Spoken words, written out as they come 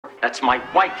That's my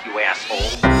wife, you asshole.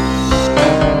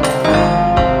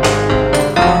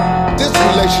 This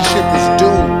relationship is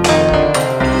doomed.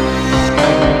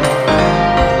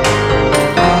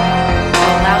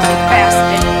 Lousy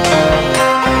bastard.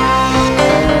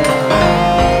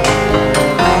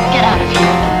 Get out of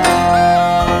here.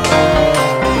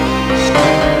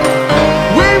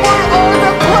 We were on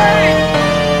the plane!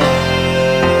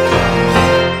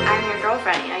 I'm your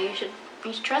girlfriend.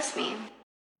 You should trust me.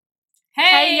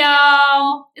 Hey,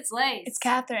 y'all. It's Lace. It's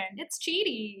Catherine. It's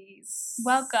Cheaties.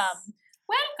 Welcome.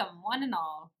 Welcome, one and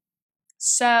all.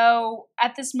 So,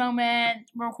 at this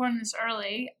moment, we're recording this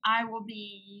early. I will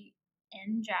be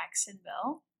in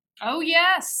Jacksonville Oh,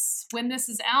 yes. When this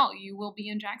is out, you will be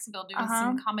in Jacksonville doing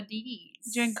some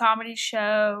comedies. doing comedy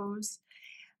shows.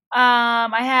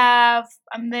 I'm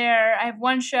there. I have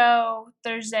one show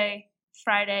Thursday,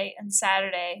 Friday, and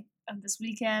Saturday of this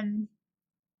weekend.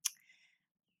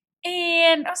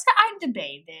 And I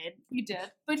debated, You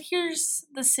did. but here's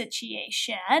the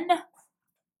situation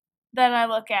that I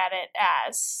look at it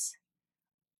as.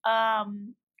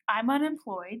 I'm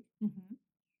unemployed. Mm-hmm.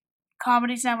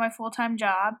 Comedy's now my full-time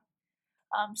job.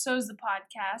 So is the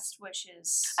podcast, which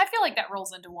is I feel like that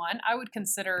rolls into one. I would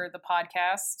consider the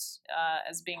podcast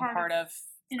as being part of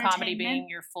comedy being entertainment.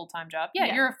 your full-time job. Yeah,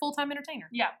 Yeah. you're a full-time entertainer.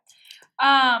 Yeah.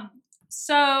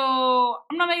 So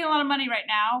I'm not making a lot of money right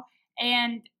now,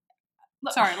 and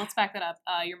look, Sorry, let's back that up.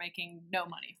 You're making no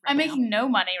money right I'm now. making no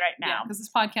money right now. Yeah, because this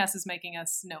podcast is making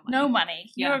us no money. No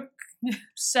money. Yeah.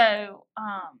 So,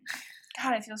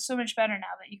 God, I feel so much better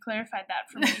now that you clarified that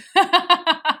for me.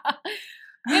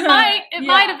 It might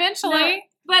Yeah. eventually. No,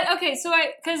 but okay, so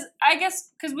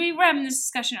because we were having this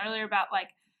discussion earlier about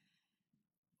like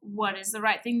what is the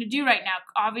right thing to do right now.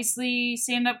 Obviously,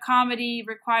 stand-up comedy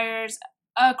requires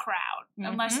a crowd,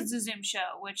 unless Mhm. it's a Zoom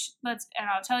show, which and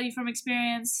I'll tell you from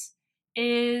experience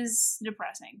is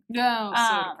depressing. No,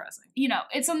 so depressing. You know,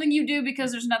 it's something you do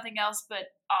because there's nothing else,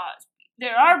 but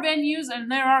there are venues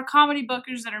and there are comedy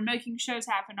bookers that are making shows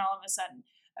happen all of a sudden.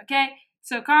 Okay?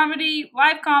 So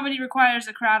live comedy requires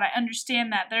a crowd. I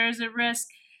understand that. There is a risk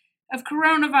of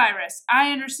coronavirus.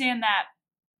 I understand that.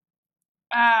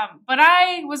 But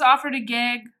I was offered a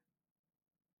gig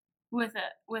with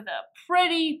a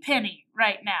pretty penny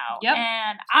right now. Yep.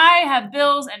 And I have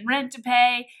bills and rent to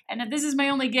pay, and if this is my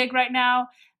only gig right now,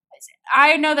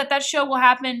 I know that show will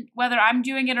happen whether I'm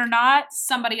doing it or not.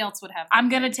 Somebody else would have. I'm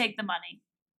going to take the money.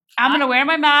 I'm going to wear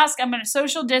my mask. I'm going to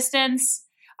social distance.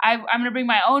 I'm going to bring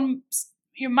my own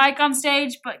your mic on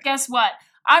stage. But guess what?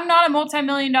 I'm not a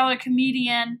multi-million-dollar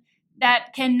comedian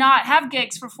that cannot have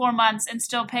gigs for 4 months and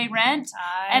still pay rent.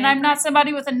 And I'm not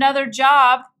somebody with another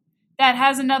job that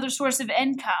has another source of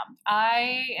income.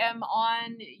 I am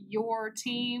on your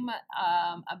team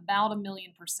about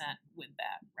 1,000,000% with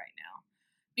that right now.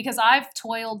 Because I've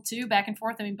toiled too back and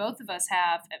forth. I mean, both of us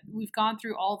have. We've gone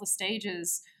through all the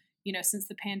stages, since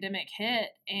the pandemic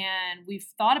hit, and we've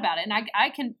thought about it. And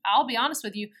I'll be honest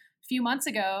with you, a few months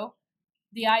ago,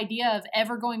 the idea of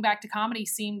ever going back to comedy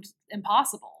seemed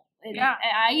impossible. Yeah.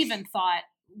 I even thought,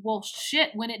 well,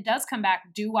 shit, when it does come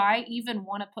back, do I even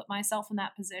want to put myself in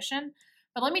that position?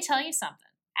 But let me tell you something.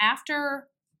 After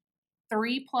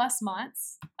 3+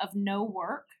 months of no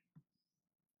work,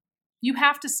 you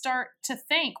have to start to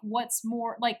think what's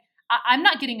more, like, I'm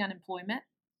not getting unemployment.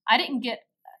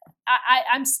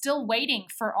 I'm still waiting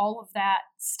for all of that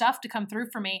stuff to come through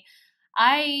for me.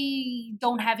 I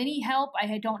don't have any help.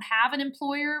 I don't have an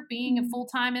employer being a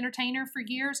full-time entertainer for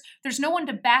years. There's no one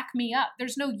to back me up.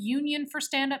 There's no union for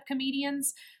stand-up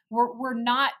comedians. We're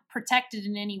not protected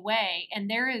in any way. And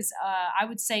there is, I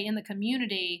would say in the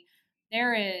community,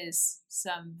 there is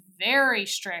some very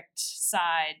strict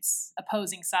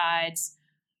opposing sides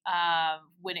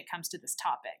when it comes to this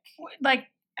topic.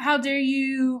 Like, how dare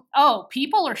you? Oh,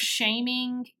 people are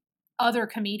shaming other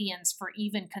comedians for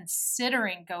even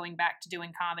considering going back to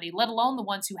doing comedy, let alone the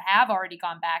ones who have already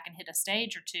gone back and hit a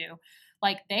stage or two.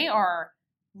 Like, they are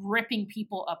ripping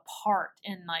people apart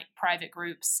in like private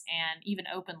groups and even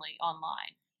openly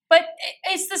online. But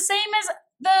it's the same as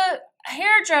the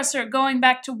hairdresser going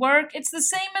back to work. It's the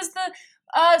same as the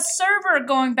server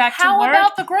going back to work. How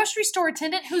about the grocery store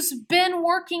attendant who's been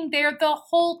working there the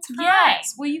whole time?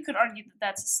 Yes. Well, you could argue that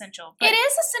that's essential. But It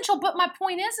is essential, but my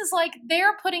point is like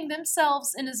they're putting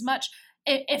themselves in as much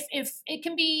if it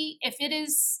can be, if it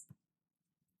is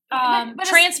but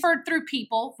transferred through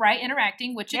people, right,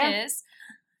 interacting, which Yeah. it is.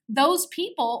 Those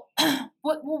people,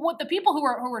 what the people who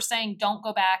are saying don't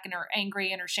go back and are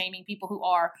angry and are shaming people who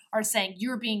are saying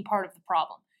you're being part of the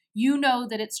problem. You know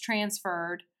that it's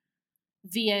transferred.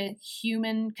 via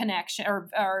human connection or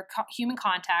human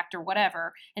contact or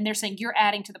whatever, and they're saying you're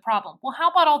adding to the problem. Well, how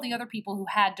about all the other people who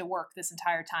had to work this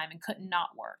entire time and couldn't not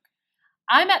work?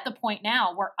 I'm at the point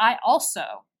now where I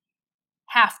also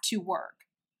have to work.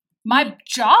 My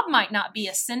job might not be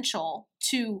essential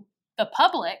to the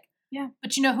public,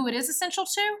 but you know who it is essential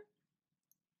to?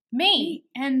 Me.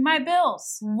 And my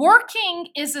bills. Working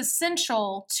is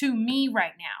essential to me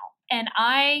right now. And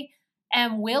I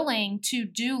am willing to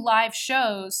do live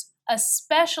shows,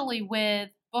 especially with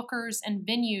bookers and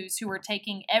venues who are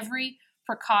taking every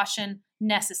precaution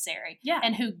necessary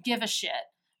and who give a shit.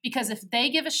 Because if they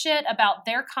give a shit about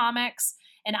their comics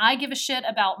and I give a shit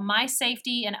about my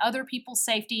safety and other people's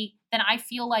safety, then I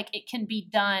feel like it can be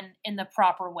done in the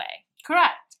proper way.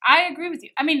 Correct. I agree with you.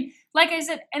 I mean, like I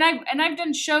said, and I've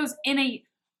done shows in a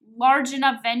large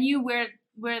enough venue where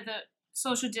the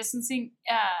social distancing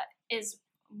is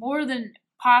more than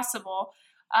possible,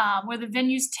 where the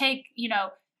venues take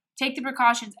the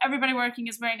precautions. Everybody working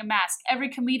is wearing a mask. Every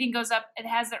comedian goes up and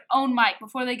has their own mic.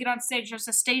 Before they get on stage, there's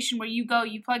a station where you go,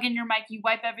 you plug in your mic, you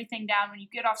wipe everything down. When you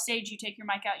get off stage, you take your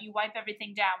mic out, you wipe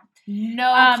everything down.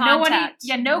 No contact.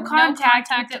 No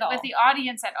contact with the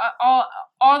audience.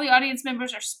 All the audience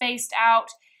members are spaced out.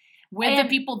 With the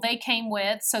people they came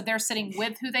with, so they're sitting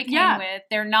with who they came with.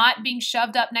 They're not being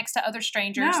shoved up next to other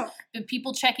strangers. No. The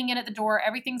people checking in at the door,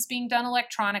 everything's being done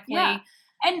electronically. Yeah.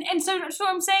 And so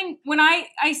I'm saying, when I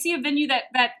see a venue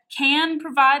that can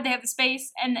provide, they have the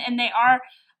space and they are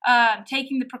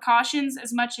taking the precautions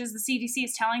as much as the CDC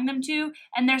is telling them to,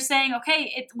 and they're saying,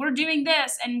 okay, we're doing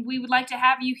this and we would like to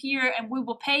have you here and we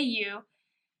will pay you.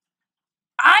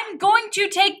 I'm going to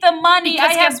take the money.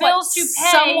 Because I have bills to pay.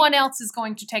 Someone else is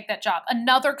going to take that job.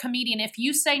 Another comedian. If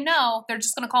you say no, they're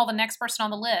just going to call the next person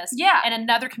on the list. Yeah. And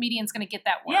another comedian's going to get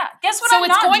that work. Yeah. Guess what? So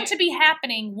it's going to be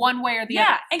happening one way or the other.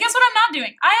 Yeah. And guess what I'm not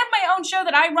doing? I have my own show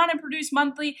that I run and produce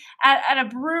monthly at a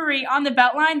brewery on the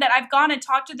Beltline that I've gone and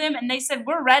talked to them, and they said,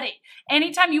 we're ready.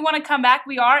 Anytime you want to come back,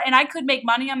 we are. And I could make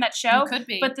money on that show. You could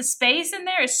be. But the space in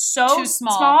there is so too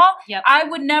small. Yep. I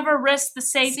would never risk the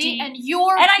safety. See,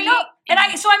 I know.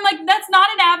 So I'm like, that's not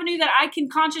an avenue that I can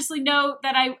consciously know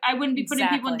that I wouldn't be putting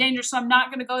people in danger, so I'm not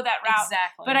going to go that route.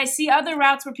 Exactly. But I see other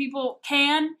routes where people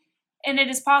can, and it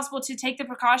is possible to take the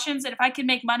precautions, and if I can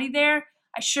make money there,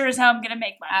 I sure as hell am going to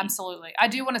make money. Absolutely. I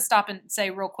do want to stop and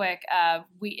say real quick,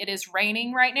 it is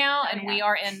raining right now, and we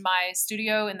are in my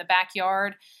studio in the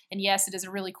backyard, and yes, it is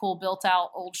a really cool built-out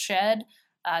old shed.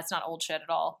 It's not old shed at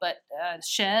all, but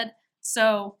shed.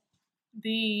 So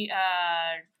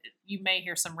you may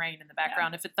hear some rain in the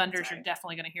background. If it thunders, you're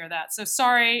definitely going to hear that. So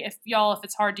sorry if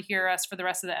it's hard to hear us for the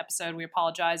rest of the episode. We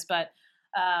apologize, but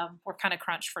we're kind of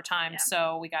crunched for time,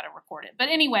 so we got to record it. But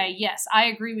anyway, yes, I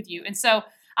agree with you. And so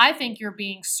I think you're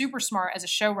being super smart as a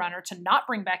showrunner to not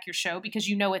bring back your show because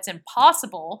you know it's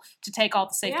impossible to take all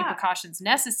the safety precautions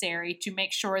necessary to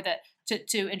make sure that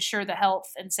to ensure the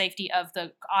health and safety of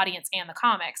the audience and the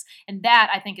comics. And that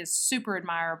I think is super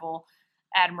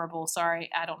admirable. Sorry,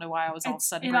 I don't know why I was all of a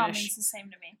sudden British. It all means the same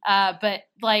to me. But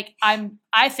like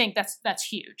I think that's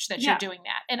huge that you're doing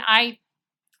that.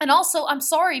 And also I'm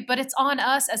sorry, but it's on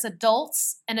us as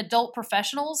adults and adult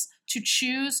professionals to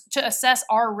choose to assess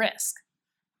our risk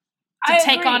to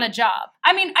take on a job.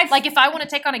 I mean, if I want to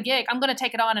take on a gig, I'm going to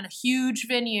take it on in a huge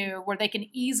venue where they can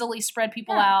easily spread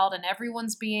people out and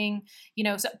everyone's being,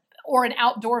 or an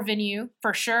outdoor venue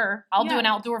for sure. I'll do an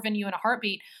outdoor venue in a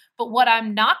heartbeat. But what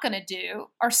I'm not going to do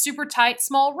are super tight,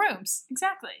 small rooms.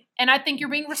 Exactly. And I think you're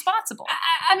being responsible.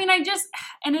 I mean,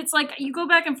 and it's like you go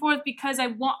back and forth because I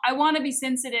want to be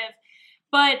sensitive,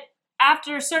 but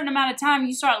after a certain amount of time,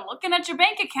 you start looking at your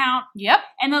bank account. Yep.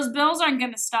 And those bills aren't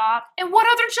going to stop. And what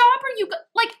other job are you,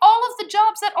 all of the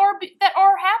jobs that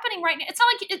are happening right now? It's not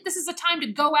like this is a time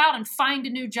to go out and find a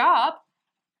new job.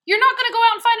 You're not going to go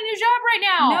out and find a new job right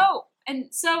now. No. And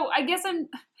so I guess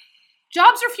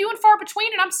jobs are few and far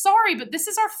between, and I'm sorry, but this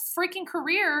is our freaking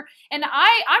career, and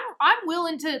I'm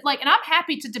willing to, and I'm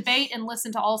happy to debate and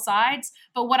listen to all sides,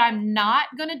 but what I'm not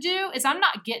going to do is I'm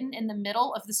not getting in the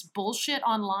middle of this bullshit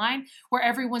online where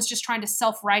everyone's just trying to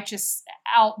self-righteous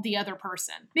out the other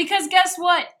person. Because guess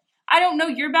what? I don't know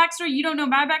your backstory, you don't know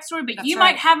my backstory, but you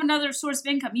might have another source of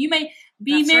income. You may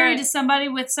be married to somebody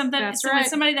with somebody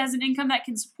that has an income that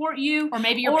can support you. Or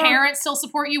maybe your parents still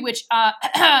support you, which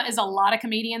is a lot of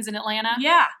comedians in Atlanta.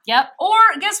 Yeah. Yep. Or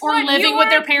guess what? Or living with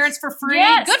their parents for free.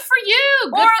 Yes. Good for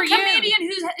you. Or a comedian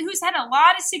who's had a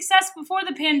lot of success before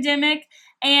the pandemic,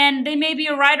 and they may be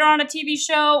a writer on a TV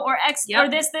show or or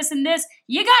this, and this.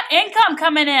 You got income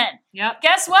coming in. Yep.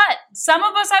 Guess what? Some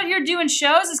of us out here doing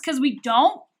shows is because we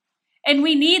don't. And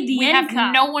we need the we income.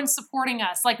 have no one supporting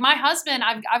us. Like my husband,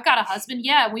 I've got a husband.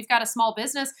 Yeah, we've got a small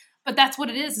business, but that's what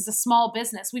it is a small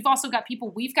business. We've also got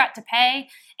people we've got to pay,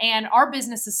 and our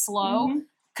business is slow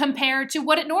compared to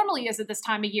what it normally is at this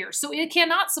time of year. So it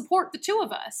cannot support the two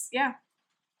of us. Yeah.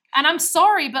 And I'm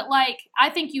sorry, but like, I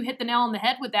think you hit the nail on the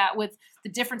head with that, with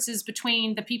the differences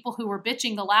between the people who are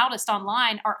bitching the loudest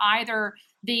online are either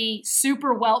the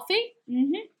super wealthy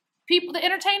people, the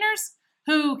entertainers,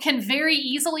 who can very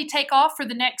easily take off for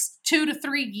the next 2 to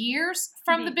 3 years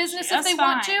from the business if they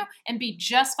want to and be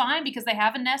just fine because they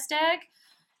have a nest egg.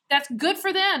 That's good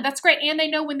for them. That's great. And they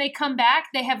know when they come back,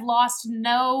 they have lost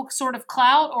no sort of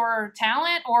clout or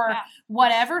talent or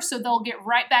whatever. So they'll get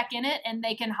right back in it and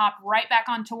they can hop right back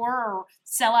on tour or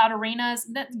sell out arenas.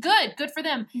 That's good. Good for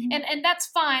them. And that's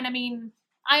fine. I mean,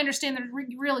 I understand they're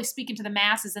really speaking to the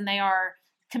masses and they are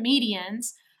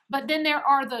comedians. But then there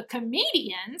are the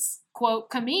comedians, quote,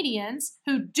 comedians,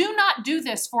 who do not do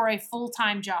this for a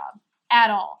full-time job at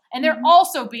all. And they're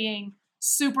also being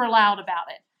super loud about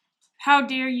it. How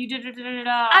dare you,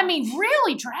 I mean,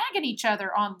 really dragging each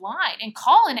other online and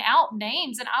calling out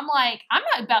names. And I'm like, I'm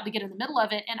not about to get in the middle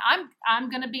of it. And I'm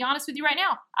going to be honest with you right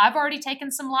now. I've already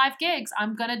taken some live gigs.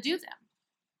 I'm going to do them.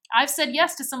 I've said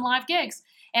yes to some live gigs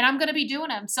and I'm going to be doing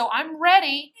them. So I'm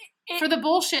ready for the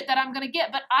bullshit that I'm going to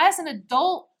get. But as an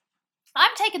adult,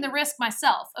 I'm taking the risk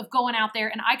myself of going out there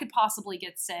and I could possibly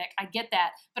get sick. I get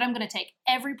that. But I'm going to take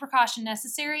every precaution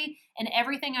necessary, and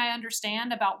everything I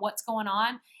understand about what's going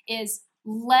on is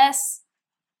less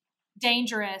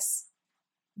dangerous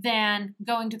than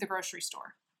going to the grocery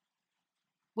store,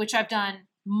 which I've done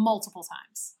multiple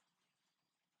times.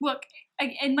 Look,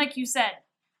 and like you said,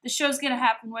 the show's going to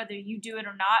happen whether you do it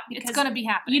or not. Because, it's going to be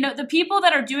happening. You know, the people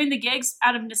that are doing the gigs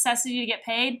out of necessity to get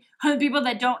paid are the people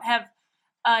that don't have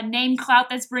name clout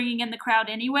that's bringing in the crowd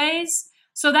anyways.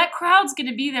 So that crowd's going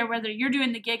to be there whether you're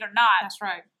doing the gig or not. That's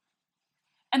right.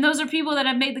 And those are people that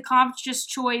have made the conscious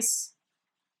choice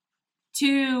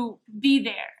to be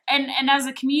there. And as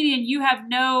a comedian, you have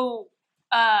no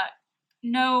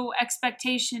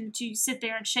expectation to sit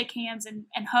there and shake hands and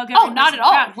hug everyone. Oh, not at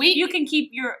all. You can keep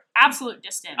your absolute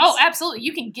distance. Oh, absolutely.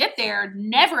 You can get there,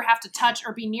 never have to touch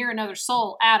or be near another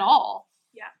soul at all.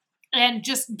 And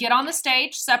just get on the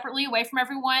stage separately away from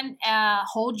everyone.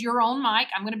 Hold your own mic.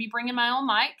 I'm going to be bringing my own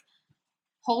mic.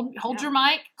 Hold your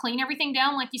mic. Clean everything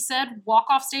down, like you said. Walk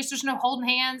off stage. There's no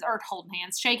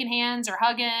shaking hands or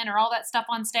hugging or all that stuff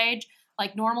on stage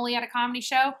like normally at a comedy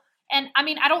show. And, I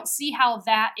mean, I don't see how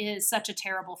that is such a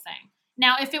terrible thing.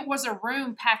 Now, if it was a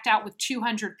room packed out with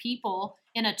 200 people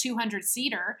in a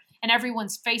 200-seater and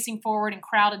everyone's facing forward and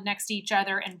crowded next to each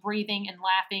other and breathing and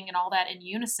laughing and all that in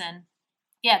unison,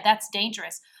 yeah, that's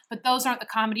dangerous. But those aren't the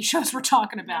comedy shows we're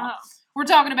talking about. No. We're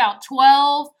talking about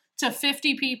 12 to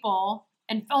 50 people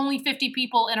and only 50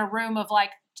 people in a room of like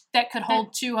that could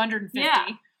hold 250. Yeah.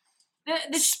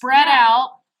 Spread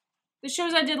out. The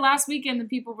shows I did last weekend, the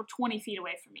people were 20 feet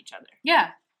away from each other. Yeah.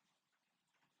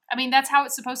 I mean, that's how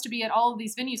it's supposed to be at all of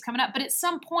these venues coming up. But at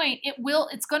some point,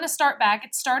 it's going to start back.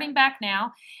 It's starting back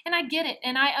now. And I get it.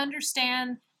 And I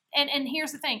understand. And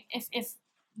here's the thing. If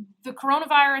the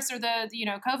coronavirus or the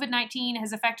COVID-19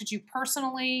 has affected you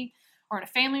personally or in a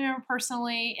family member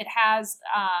personally, it has,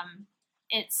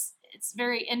 it's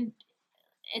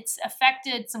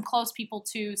affected some close people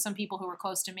too, some people who were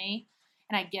close to me.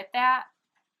 And I get that.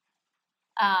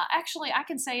 Actually, I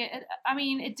can say it. I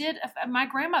mean, it did. My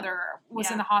grandmother was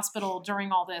in the hospital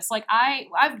during all this. Like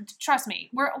trust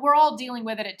me, we're all dealing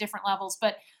with it at different levels,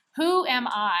 but who am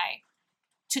I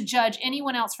to judge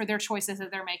anyone else for their choices that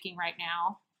they're making right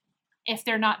now if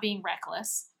they're not being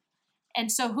reckless? And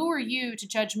so who are you to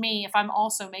judge me if I'm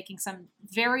also making some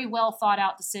very well thought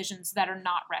out decisions that are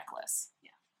not reckless?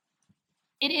 Yeah.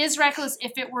 It is reckless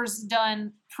if it was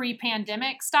done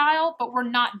pre-pandemic style, but we're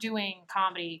not doing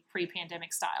comedy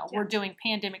pre-pandemic style. Yeah. We're doing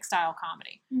pandemic style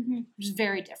comedy, which is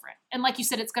very different. And like you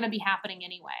said, it's going to be happening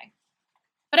anyway.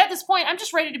 But at this point, I'm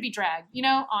just ready to be dragged.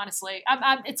 Honestly,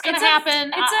 it's going to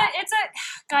happen.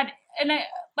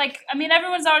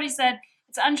 Everyone's already said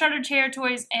it's uncharted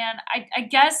territories, and I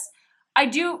guess I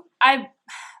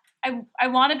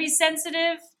want to be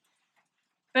sensitive,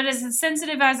 but as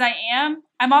sensitive as I am,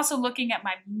 I'm also looking at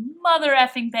my mother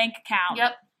effing bank account.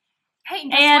 Yep. Hey,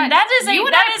 and that is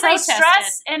a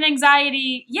stress and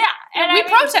anxiety. Yeah. And we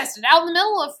protested out in the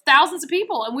middle of thousands of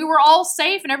people, and we were all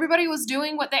safe, and everybody was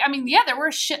doing what there were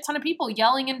a shit ton of people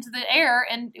yelling into the air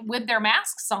and with their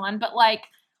masks on, but like,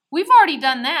 we've already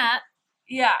done that.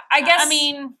 Yeah. I guess. I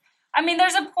mean,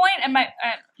 there's a point, and my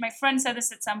friend said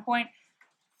this at some point.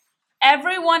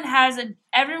 Everyone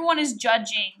is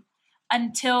judging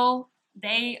until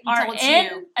they Until are it's in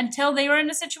you. until they were in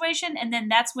a situation, and then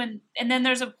that's when, and then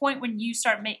there's a point when you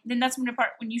start then that's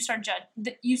when you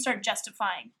start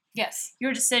justifying Yes.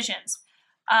 your decisions.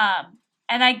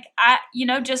 And I,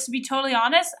 just to be totally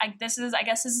honest, I guess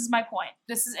this is my point.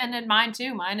 And then mine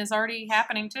too. Mine is already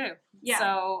happening too. Yeah.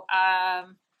 So,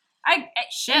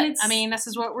 Shit. I mean, this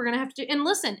is what we're gonna have to do. And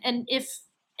listen, and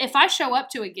if I show up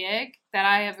to a gig that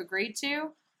I have agreed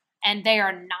to, and they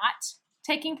are not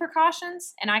taking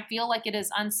precautions, and I feel like it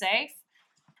is unsafe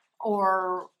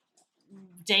or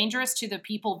dangerous to the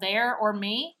people there or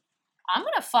me, I'm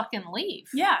gonna fucking leave.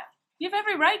 Yeah, you have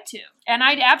every right to. And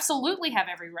I absolutely have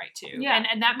every right to. Yeah.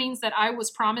 And that means that I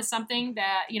was promised something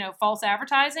that, false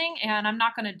advertising, and I'm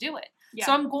not going to do it. Yeah.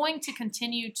 So I'm going to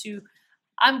continue to.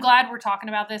 I'm glad we're talking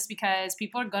about this because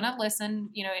people are going to listen.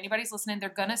 Anybody's listening, they're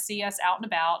going to see us out and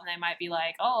about, and they might be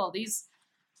like, oh, these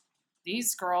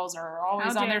girls are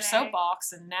always How on their dare they?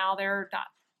 soapbox, and now they're not.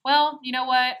 Well, you know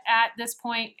what? At this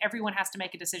point, everyone has to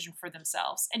make a decision for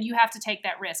themselves, and you have to take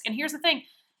that risk. And here's the thing.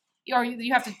 Or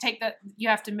you have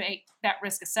to make that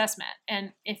risk assessment.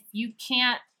 And if you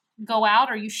can't go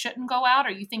out, or you shouldn't go out, or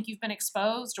you think you've been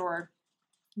exposed, or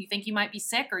you think you might be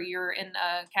sick, or you're in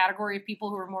a category of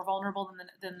people who are more vulnerable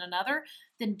than another,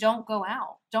 then don't go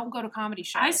out. Don't go to comedy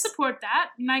shows. I support that,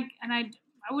 and I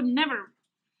would never.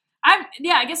 I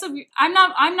guess I'm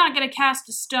not going to cast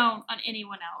a stone on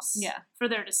anyone else. Yeah. For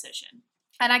their decision.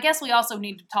 And I guess we also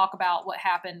need to talk about what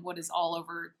happened, what is all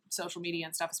over social media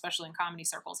and stuff, especially in comedy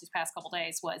circles these past couple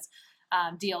days, was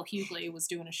D.L. Hughley was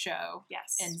doing a show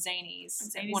in Zanies,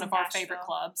 one of our favorite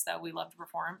clubs that we love to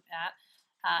perform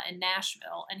at in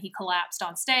Nashville. And he collapsed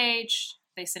on stage.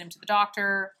 They sent him to the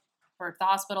doctor or at the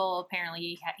hospital.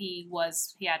 Apparently he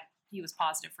was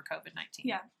positive for COVID-19.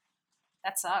 Yeah.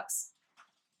 That sucks.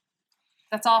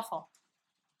 That's awful.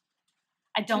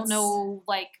 I don't know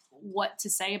what to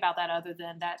say about that other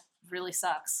than that really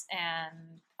sucks,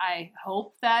 and I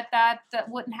hope that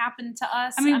wouldn't happen to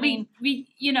us. I mean, we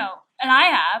and I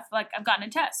have I've gotten a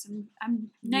test and I'm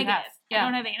negative. Yeah. I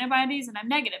don't have antibodies and I'm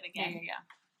negative again.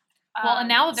 Yeah. Well, and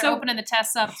now that they're opening the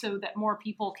tests up so that more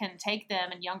people can take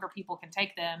them and younger people can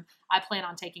take them, I plan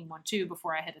on taking one too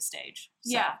before I hit a stage.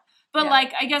 So, yeah, but yeah.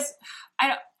 I guess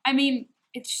I mean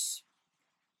it's.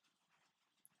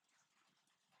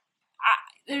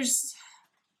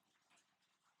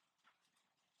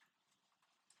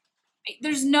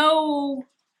 There's no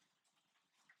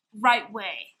right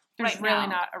way. There's really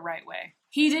not a right way.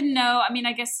 He didn't know. I mean,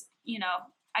 I guess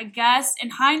in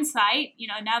hindsight,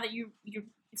 now that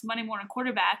it's Monday morning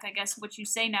quarterback, I guess what you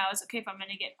say now is, okay, if I'm going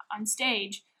to get on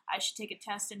stage, I should take a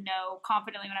test and know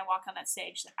confidently when I walk on that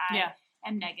stage that I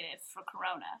am negative for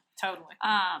corona. Totally.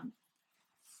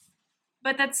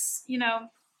 But that's,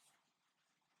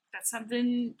 that's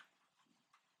something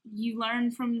you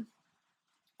learn from.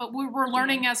 But we're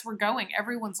learning as we're going.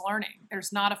 Everyone's learning.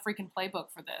 There's not a freaking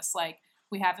playbook for this.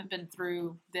 We haven't been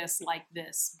through this like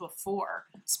this before,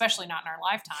 especially not in our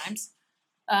lifetimes.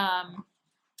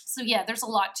 So yeah, there's a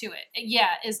lot to it.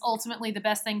 Yeah, is ultimately the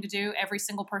best thing to do. Every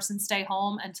single person stay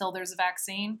home until there's a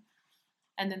vaccine,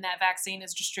 and then that vaccine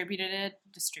is distributed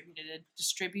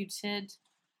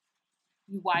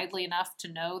widely enough to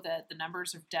know that the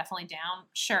numbers are definitely down.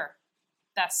 Sure,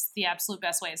 that's the absolute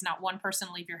best way. Is not one person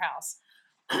leave your house.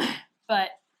 But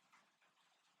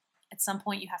at some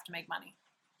point you have to make money.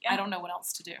 Yeah. I don't know what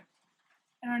else to do.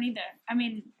 I don't either. I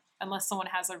mean, unless someone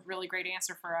has a really great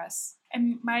answer for us,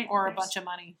 or a bunch of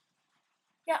money.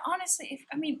 Yeah, honestly, if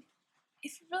you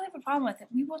really have a problem with it,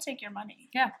 we will take your money.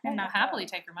 Yeah, and I'll happily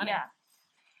take your money. Yeah.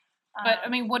 But I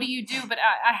mean, what do you do? But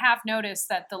I have noticed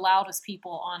that the loudest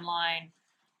people online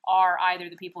are either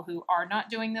the people who are not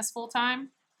doing this full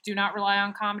time, do not rely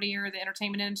on comedy or the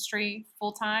entertainment industry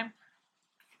full time,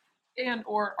 and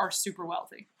or are super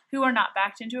wealthy, who are not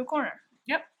backed into a corner.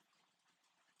 Yep.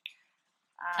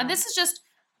 And this is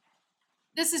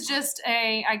just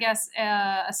a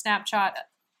snapshot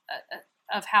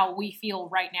of how we feel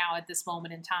right now at this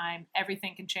moment in time.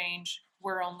 Everything can change.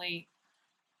 We're only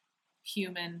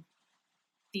human.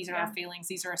 These are our feelings.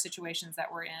 These are our situations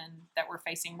that we're in, that we're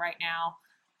facing right now.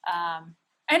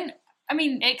 And I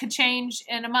mean, it could change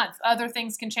in a month. Other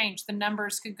things can change. The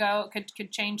numbers could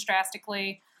change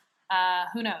drastically.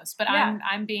 Who knows? But yeah.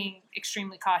 I'm being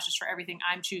extremely cautious for everything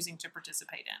I'm choosing to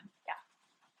participate in. Yeah.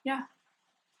 Yeah.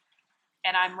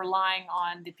 And I'm relying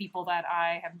on the people that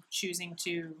I am choosing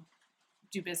to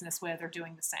do business with are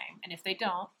doing the same. And if they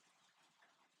don't,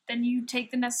 then you take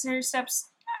the necessary steps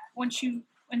once you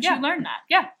learn that.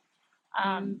 Yeah.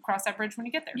 Cross that bridge when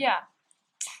you get there. Yeah.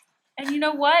 And you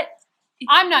know what?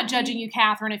 I'm not judging you,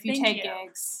 Catherine, if you take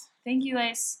gigs. Thank you,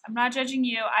 Lace. I'm not judging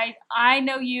you. I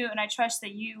know you, and I trust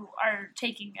that you are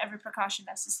taking every precaution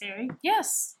necessary.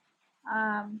 Yes.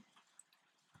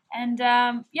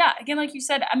 Yeah, again, like you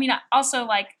said, I mean, also,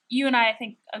 like, you and I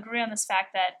think, agree on this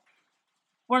fact that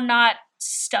we're not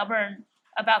stubborn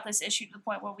about this issue to the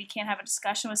point where we can't have a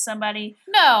discussion with somebody.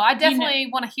 No, I definitely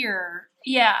want to hear.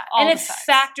 Yeah, all and the if sides.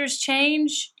 factors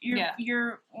change, Yeah.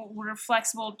 we're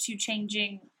flexible to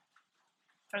changing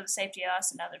for the safety of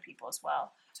us and other people as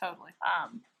well. Totally.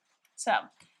 So,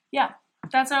 yeah,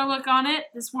 that's our look on it.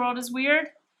 This world is weird.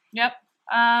 Yep.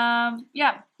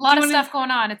 Yeah. A lot of wanna- stuff going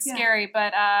on. It's Yeah. scary,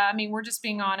 but I mean, we're just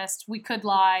being honest. We could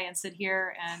lie and sit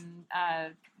here and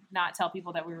not tell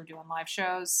people that we were doing live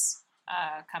shows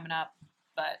coming up,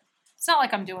 but it's not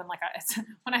like I'm doing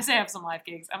when I say I have some live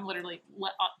gigs, I'm literally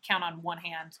count on one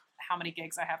hand how many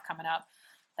gigs I have coming up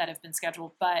that have been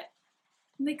scheduled. But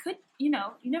They could, they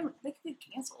could get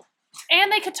canceled.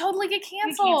 and they could totally get They could get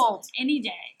canceled. any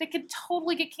day. They could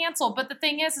totally get canceled. But the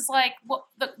thing is like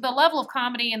the level of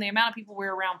comedy and the amount of people we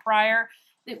were around prior,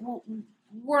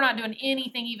 we're not doing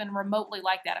anything even remotely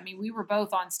like that. I mean, we were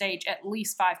both on stage at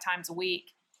least 5 times a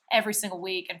week, every single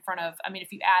week in front of, I mean,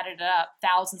 if you added it up,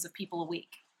 thousands of people a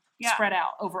week spread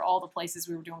out over all the places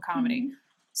we were doing comedy. Mhm.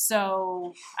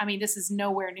 So, I mean, this is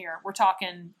nowhere near. We're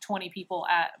talking 20 people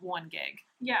at one gig.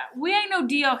 Yeah, we ain't no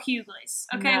D.L. Hughley's,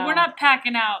 okay? No. We're not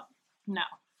packing out No,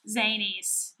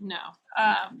 zanies. no,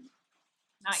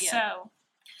 not yet. So,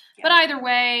 But either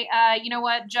way, you know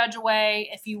what? Judge away.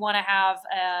 If you want to have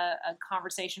a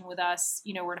conversation with us,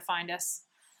 you know where to find us.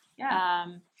 yeah.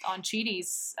 On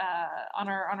Cheaties, on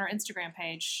our Instagram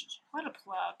page. What a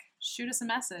plug. Shoot us a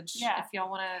message Yeah. if y'all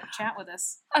want to chat with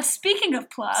us. Speaking of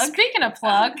plug. Speaking of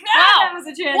plug, that wow, was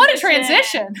a transition. what a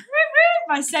transition!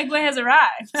 My segue has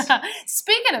arrived.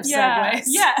 Speaking of Yeah, segues,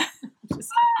 yeah.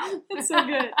 It's so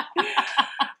good.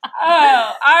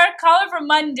 Oh, our caller for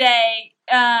Monday,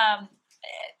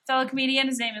 fellow comedian,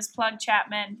 his name is Plug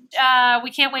Chapman.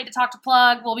 we can't wait to talk to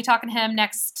Plug. We'll be talking to him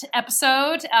next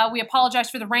episode. We apologize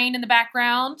for the rain in the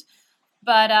background,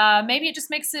 but maybe it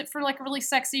just makes it for like a really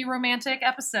sexy, romantic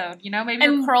episode. You know, maybe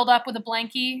you're And- curled up with a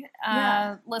blankie,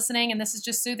 Yeah. listening, and this is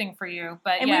just soothing for you.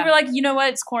 But And yeah, we were like, you know what?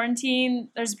 It's quarantine.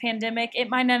 There's a pandemic. It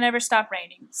might not ever stop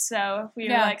raining. So we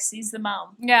were Yeah. like, seize the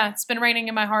moment. yeah, it's been raining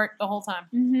in my heart the whole time.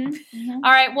 Mm-hmm.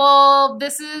 All right, well,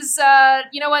 this is,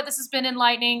 you know what? This has been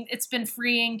enlightening. It's been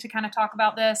freeing to kind of talk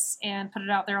about this and put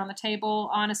it out there on the table.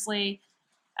 Honestly,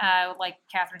 like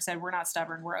Catherine said, we're not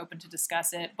stubborn. We're open to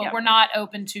discuss it, but Yep. we're not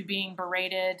open to being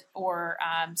berated or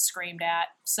screamed at.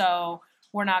 So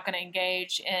we're not going to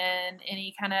engage in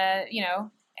any kind of,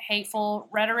 hateful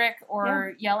rhetoric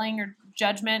or yelling or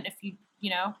judgment if you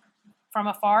from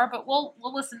afar. But we'll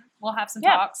listen. We'll have some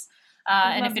Yeah. talks. We'd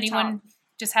And love if to anyone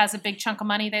just has a big chunk of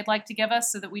money they'd like to give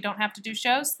us so that we don't have to do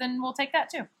shows, then we'll take that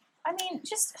too. I mean,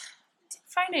 just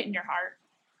find it in your heart.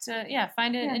 So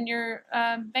find it Yeah. in your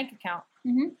bank account.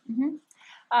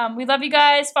 We love you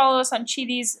guys. Follow us on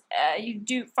Cheaties. You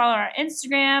do follow our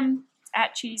Instagram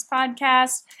at Cheaties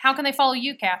Podcast. How can they follow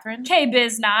you, Catherine?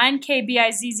 KBizz9,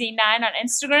 KBIZZ9 on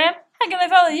Instagram. How can they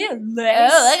follow you?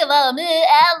 Liz? can follow me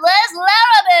at Les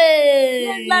Larrabee.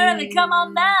 Les Larrabee, come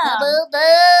on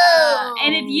down.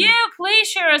 And if you please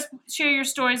share your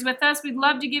stories with us, we'd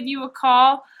love to give you a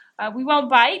call. We won't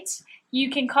bite. You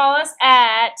can call us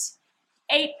at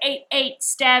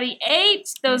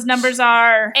 888-STABBY-8. Those numbers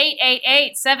are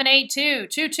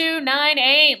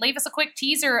 888-782-2298. Leave us a quick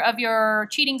teaser of your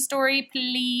cheating story,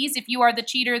 please. If you are the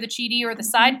cheater, the cheaty, or the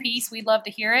side piece, we'd love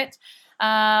to hear it.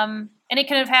 And it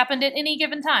could have happened at any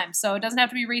given time. So it doesn't have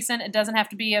to be recent. It doesn't have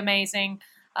to be amazing.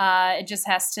 It just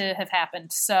has to have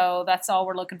happened. So that's all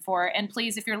we're looking for. And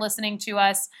please, if you're listening to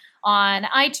us on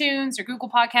iTunes or Google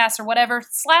Podcasts or whatever,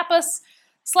 slap us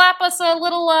a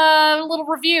little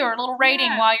review or a little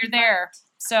rating while you're there.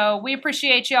 So we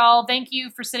appreciate y'all. Thank you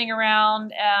for sitting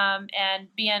around and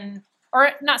being,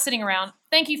 or not sitting around.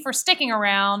 Thank you for sticking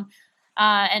around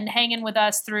and hanging with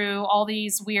us through all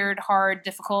these weird, hard,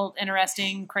 difficult,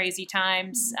 interesting, crazy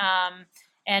times.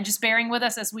 And just bearing with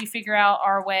us as we figure out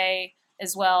our way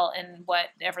as well in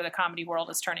whatever the comedy world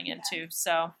is turning into.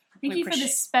 So thank you for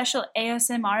this special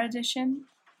ASMR edition.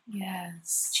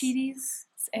 Yes. Cheaties.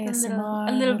 ASMR.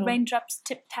 A little raindrops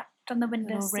tip-tapped on the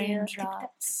windowsill.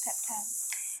 raindrops. Tip-tap.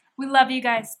 We love you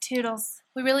guys. Toodles.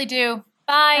 We really do.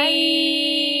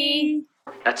 Bye.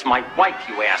 Bye. That's my wife,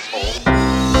 you asshole.